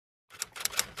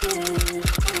Hi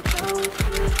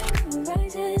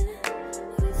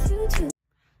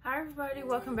everybody,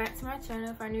 welcome back to my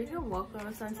channel. If you're new here,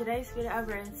 welcome. So in today's video I've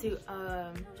read into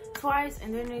Twice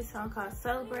and their new song called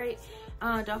Celebrate.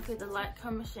 Don't forget to like,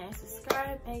 comment, share, and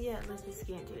subscribe. And yeah, let's just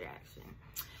get into the action.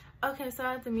 Okay, so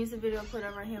I have the music video put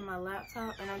over here on my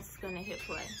laptop and I'm just gonna hit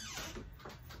play.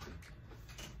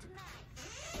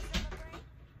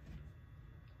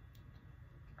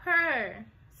 Her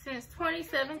since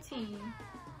 2017.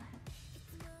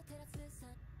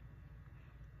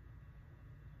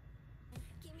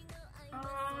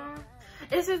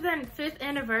 This is their 5th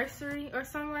anniversary or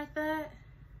something like that.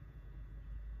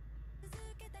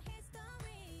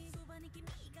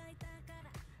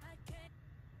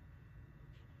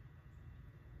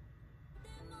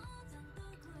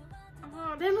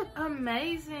 Oh, they look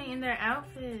amazing in their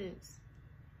outfits.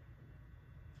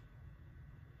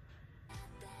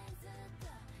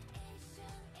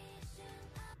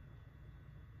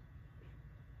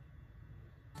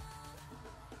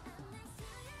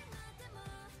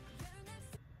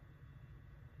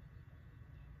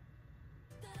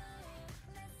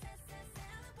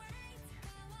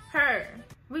 Her,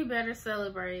 we better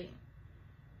celebrate.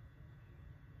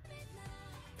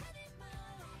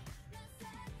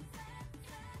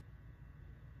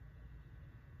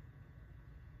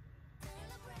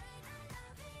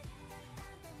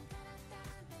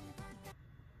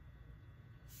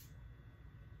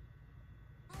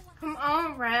 Come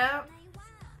on, rap.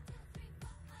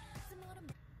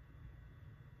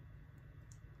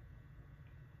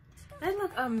 They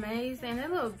look amazing. They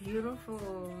look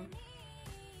beautiful.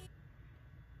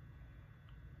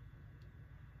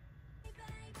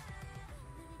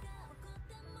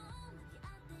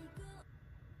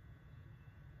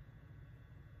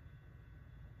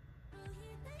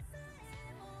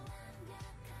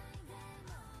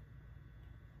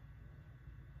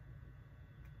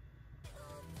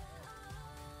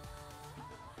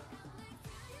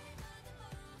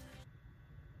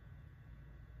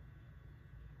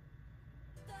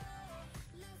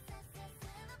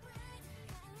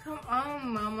 Come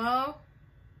on, Momo.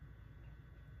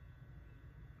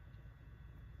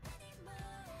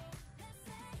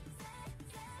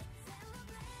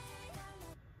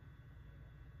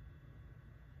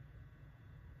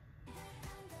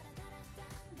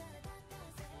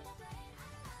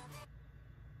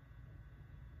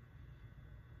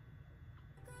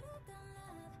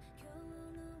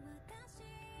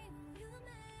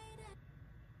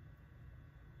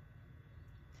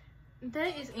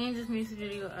 That is Angel's music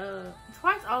video.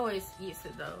 Twice always eats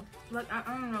it though. Like I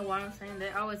don't know why I'm saying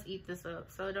that. I always eat this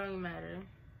up, so it don't even matter.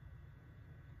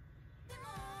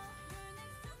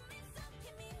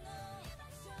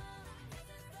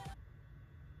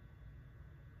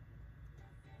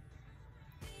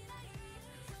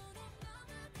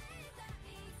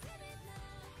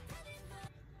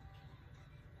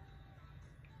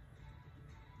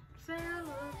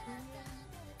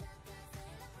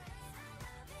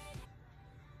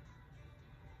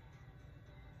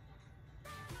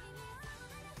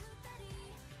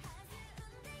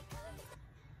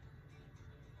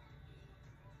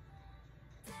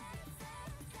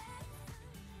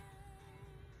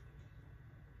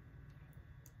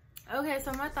 Okay,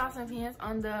 so my thoughts and opinions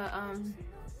on the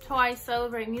Twice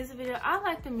Celebrate music video. I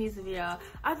like the music video.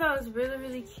 I thought it was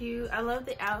really cute. I love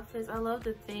the outfits. I love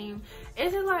the theme.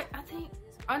 Is it like, I think,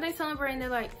 aren't they celebrating their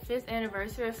like 5th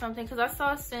anniversary or something? Because I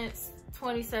saw since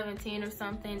 2017 or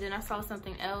something. Then I saw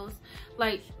something else,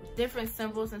 like different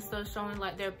symbols and stuff showing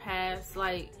like their past,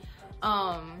 like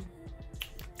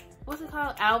what's it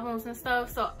called, albums and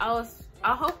stuff. So I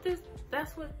hope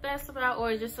that's what that's about,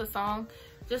 or just a song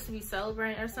just to be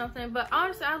celebrating or something. But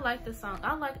honestly, I like the song.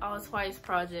 I like all Twice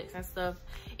projects and stuff,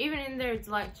 even in their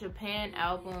like Japan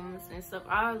albums and stuff.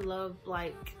 I love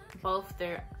like both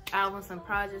their albums and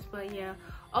projects. But yeah,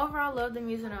 overall, I love the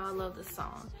music and I love the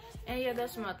song. And yeah,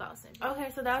 that's my thoughts.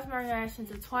 Okay, so that was my reaction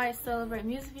to Twice Celebrate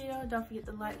music video. Don't forget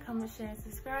to like, comment, share, and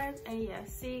subscribe. And yeah,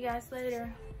 see you guys later.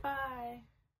 Bye.